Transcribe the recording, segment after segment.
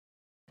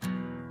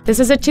This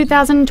is a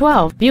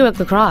 2012 Buick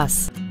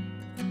LaCrosse.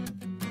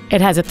 It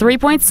has a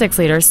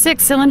 3.6-liter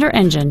six-cylinder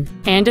engine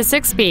and a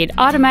 6-speed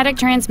automatic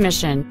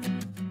transmission.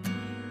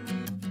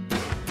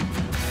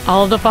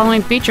 All of the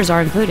following features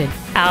are included: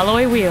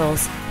 alloy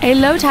wheels, a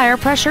low tire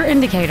pressure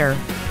indicator,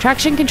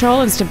 traction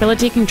control and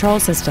stability control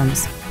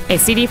systems, a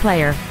CD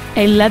player,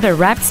 a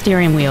leather-wrapped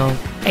steering wheel,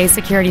 a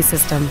security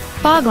system,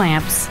 fog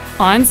lamps,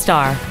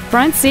 OnStar,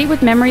 front seat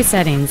with memory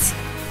settings,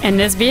 and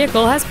this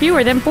vehicle has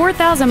fewer than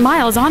 4,000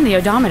 miles on the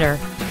odometer.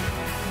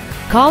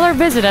 Call or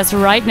visit us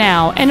right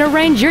now and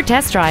arrange your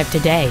test drive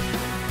today.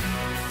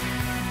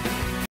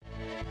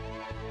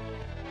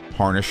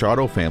 Harnish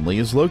Auto Family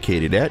is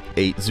located at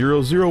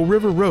 800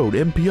 River Road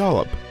in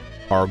Puyallup.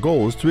 Our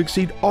goal is to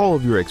exceed all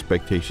of your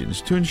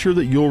expectations to ensure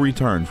that you'll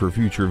return for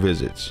future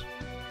visits.